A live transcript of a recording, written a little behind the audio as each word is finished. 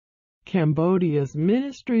Cambodia's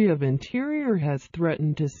Ministry of Interior has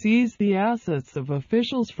threatened to seize the assets of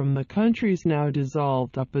officials from the country's now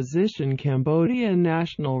dissolved opposition Cambodia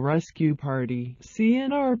National Rescue Party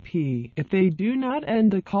 (CNRP) if they do not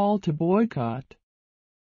end the call to boycott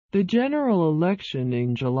the general election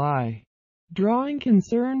in July, drawing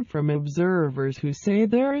concern from observers who say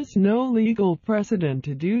there is no legal precedent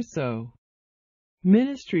to do so.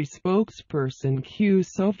 Ministry spokesperson Q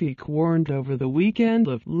Sophique warned over the weekend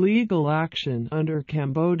of legal action under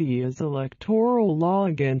Cambodia's electoral law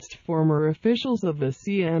against former officials of the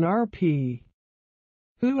CNRP,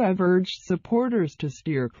 who have urged supporters to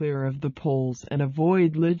steer clear of the polls and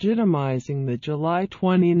avoid legitimizing the July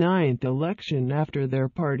 29 election after their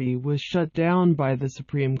party was shut down by the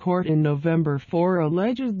Supreme Court in November for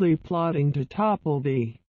allegedly plotting to topple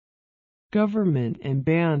the government and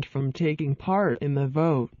banned from taking part in the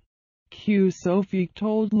vote. Q Sophique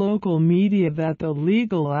told local media that the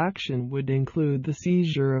legal action would include the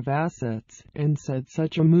seizure of assets, and said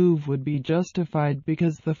such a move would be justified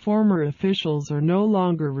because the former officials are no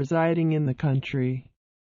longer residing in the country.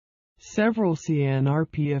 Several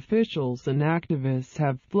CNRP officials and activists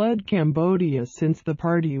have fled Cambodia since the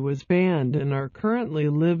party was banned and are currently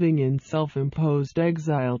living in self-imposed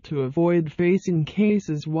exile to avoid facing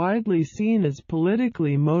cases widely seen as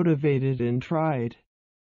politically motivated and tried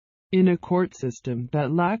in a court system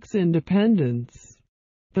that lacks independence.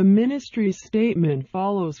 The ministry's statement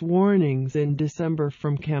follows warnings in December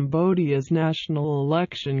from Cambodia's National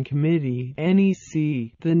Election Committee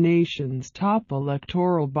 (NEC), the nation's top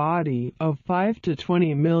electoral body, of 5 to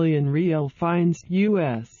 20 million real fines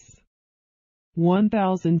US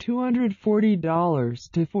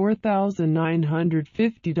 $1,240 to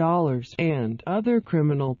 $4,950 and other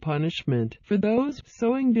criminal punishment for those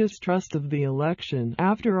sowing distrust of the election,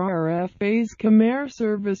 after RFA's Khmer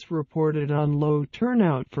service reported on low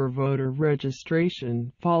turnout for voter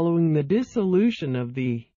registration following the dissolution of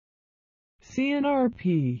the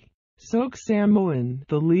CNRP. Sok Samoan,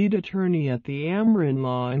 the lead attorney at the Amrin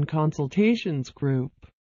Law and Consultations Group,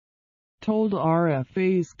 told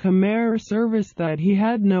RFA's Khmer service that he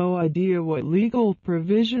had no idea what legal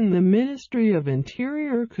provision the Ministry of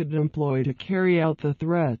Interior could employ to carry out the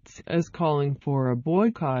threats, as calling for a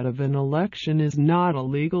boycott of an election is not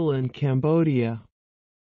illegal in Cambodia.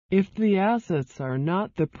 If the assets are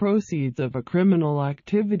not the proceeds of a criminal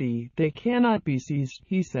activity, they cannot be seized,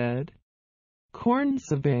 he said. Korn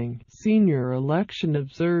Savang, senior election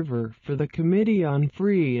observer for the Committee on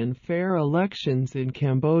Free and Fair Elections in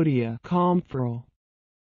Cambodia (COMFREL),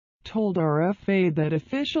 told RFA that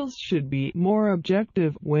officials should be more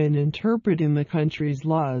objective when interpreting the country's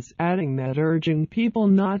laws, adding that urging people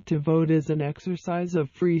not to vote is an exercise of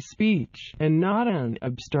free speech, and not an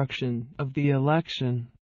obstruction of the election.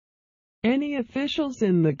 Any officials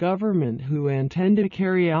in the government who intend to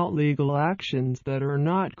carry out legal actions that are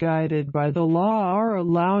not guided by the law are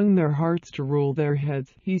allowing their hearts to rule their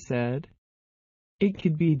heads, he said. It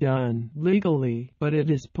could be done legally, but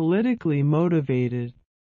it is politically motivated.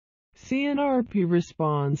 CNRP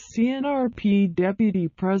response. CNRP Deputy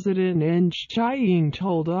President Ng Chiang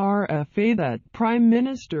told RFA that Prime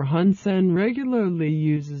Minister Hun Sen regularly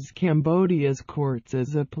uses Cambodia's courts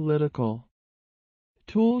as a political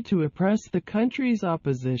tool to oppress the country's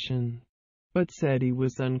opposition, but said he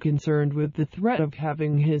was unconcerned with the threat of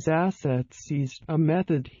having his assets seized, a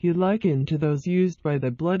method he likened to those used by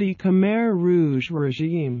the bloody Khmer Rouge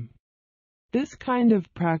regime. This kind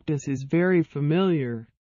of practice is very familiar,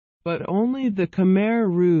 but only the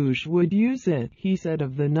Khmer Rouge would use it, he said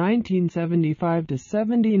of the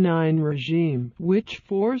 1975–79 regime, which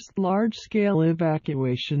forced large-scale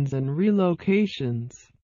evacuations and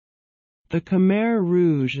relocations. The Khmer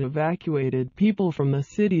Rouge evacuated people from the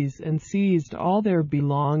cities and seized all their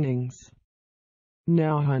belongings.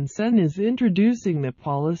 Now Hun Sen is introducing the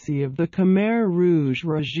policy of the Khmer Rouge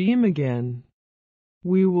regime again.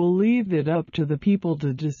 We will leave it up to the people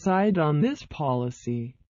to decide on this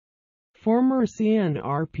policy. Former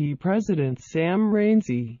CNRP President Sam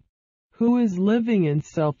Rainsy, who is living in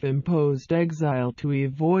self-imposed exile to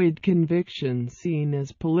avoid conviction seen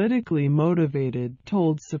as politically motivated,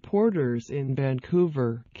 told supporters in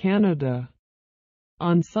Vancouver, Canada,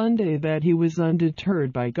 on Sunday that he was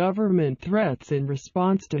undeterred by government threats in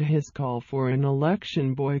response to his call for an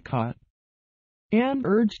election boycott, and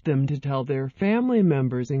urged them to tell their family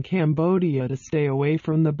members in Cambodia to stay away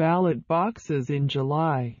from the ballot boxes in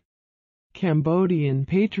July. Cambodian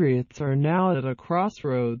patriots are now at a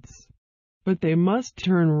crossroads, but they must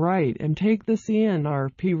turn right and take the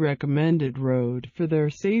CNRP recommended road for their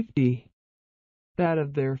safety. that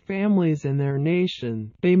of their families and their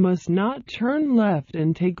nation. They must not turn left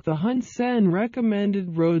and take the Hun Sen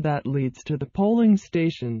recommended road that leads to the polling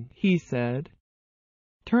station, he said.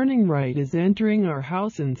 Turning right is entering our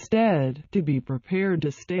house instead, to be prepared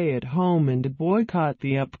to stay at home and to boycott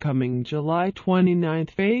the upcoming July 29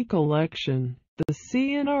 fake election. The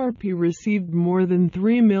CNRP received more than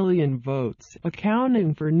 3 million votes,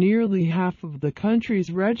 accounting for nearly half of the country's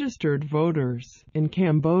registered voters, in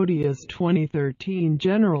Cambodia's 2013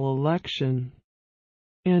 general election,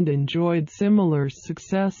 and enjoyed similar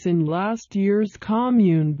success in last year's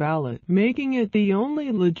commune ballot, making it the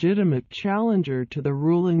only legitimate challenger to the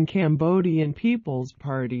ruling Cambodian People's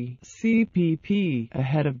Party (CPP)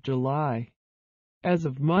 ahead of July. As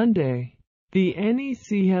of Monday, the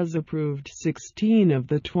NEC has approved 16 of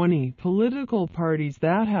the 20 political parties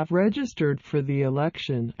that have registered for the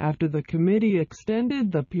election, after the committee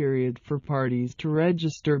extended the period for parties to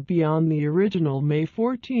register beyond the original May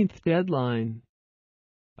 14 deadline.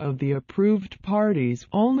 Of the approved parties,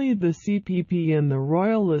 only the CPP and the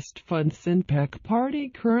Royalist Fun Sinpec Party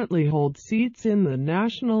currently hold seats in the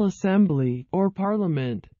National Assembly, or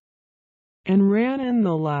Parliament, and ran in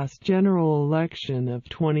the last general election of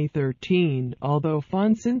 2013, although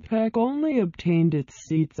Fun Sinpec only obtained its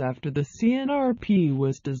seats after the CNRP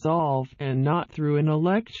was dissolved, and not through an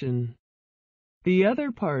election. The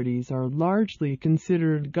other parties are largely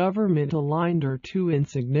considered government-aligned or too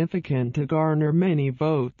insignificant to garner many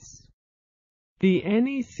votes. The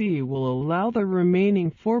NEC will allow the remaining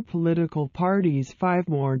 4 political parties 5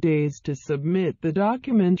 more days to submit the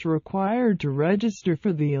documents required to register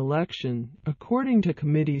for the election, according to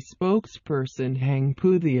committee spokesperson Hang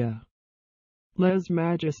Puthia.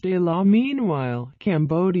 Lèse-majesté law. Meanwhile,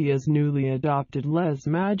 Cambodia's newly adopted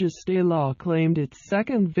lèse-majesté law claimed its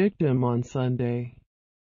second victim on Sunday,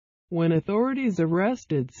 when authorities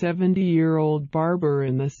arrested 70-year-old barber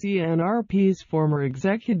and the CNRP's former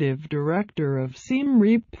executive director of Siem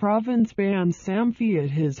Reap Province Ban Samphy at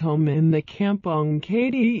his home in the Kampong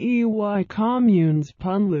Kdey commune's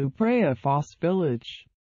Punlu Praya Phos village,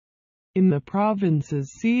 in the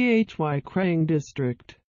province's Chy Krang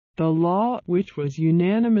district. The law, which was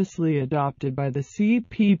unanimously adopted by the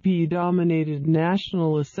CPP-dominated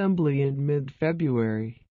National Assembly in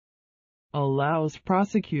mid-February, allows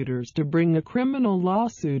prosecutors to bring a criminal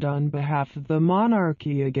lawsuit on behalf of the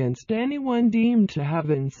monarchy against anyone deemed to have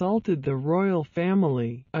insulted the royal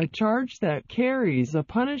family, a charge that carries a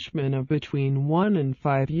punishment of between 1 and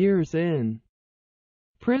 5 years in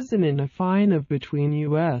prison and a fine of between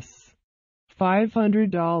US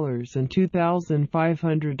 $500 and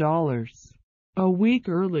 $2,500. A week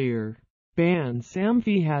earlier, Ban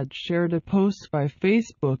Samphy had shared a post by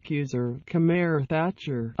Facebook user Khmer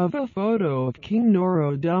Thatcher of a photo of King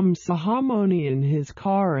Norodom Sihamoni in his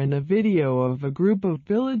car and a video of a group of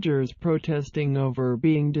villagers protesting over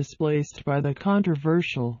being displaced by the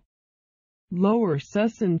controversial Lower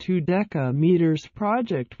Sesan 2 Deca-meters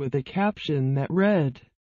project, with a caption that read,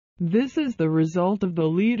 "This is the result of the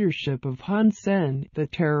leadership of Hun Sen, the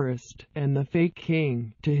terrorist, and the fake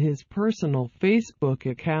king," to his personal Facebook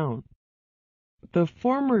account. The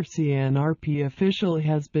former CNRP official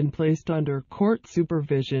has been placed under court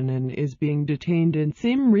supervision and is being detained in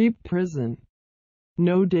Siem Reap prison.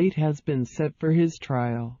 No date has been set for his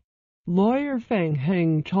trial. Lawyer Fang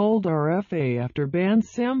Heng told RFA after Ban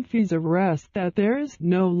Samphy's arrest that there is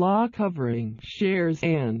no law covering shares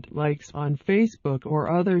and likes on Facebook or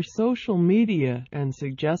other social media, and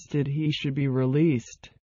suggested he should be released.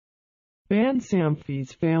 Ban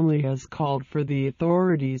Samphy's family has called for the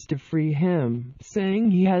authorities to free him, saying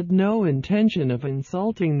he had no intention of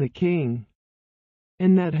insulting the king,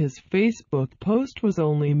 and that his Facebook post was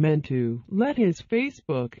only meant to let his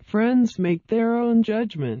Facebook friends make their own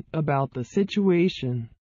judgment about the situation.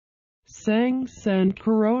 Sang Sen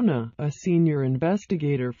Corona, a senior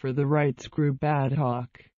investigator for the rights group Ad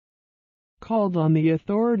Hoc, called on the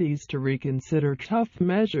authorities to reconsider tough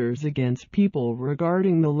measures against people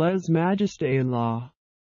regarding the lèse-majesté law.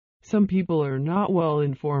 Some people are not well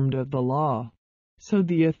informed of the law, so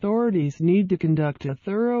the authorities need to conduct a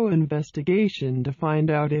thorough investigation to find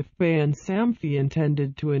out if Ban Samphy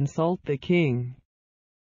intended to insult the king,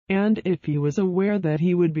 and if he was aware that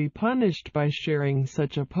he would be punished by sharing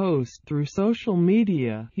such a post through social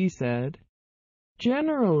media, he said.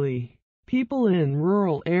 Generally, people in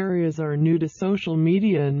rural areas are new to social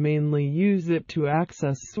media and mainly use it to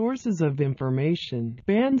access sources of information.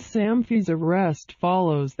 Ban Samphy's arrest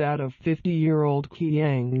follows that of 50-year-old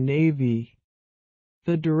Kiang Navy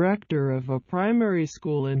the director of a primary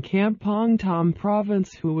school in Kampong Thom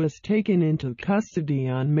province, who was taken into custody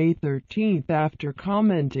on May 13 after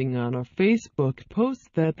commenting on a Facebook post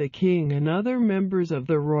that the king and other members of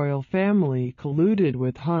the royal family colluded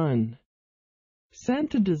with Hun Sen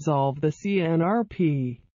to dissolve the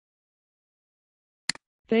CNRP.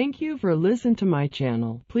 Thank you for listening to my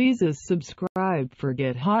channel. Please subscribe for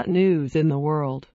get hot news in the world.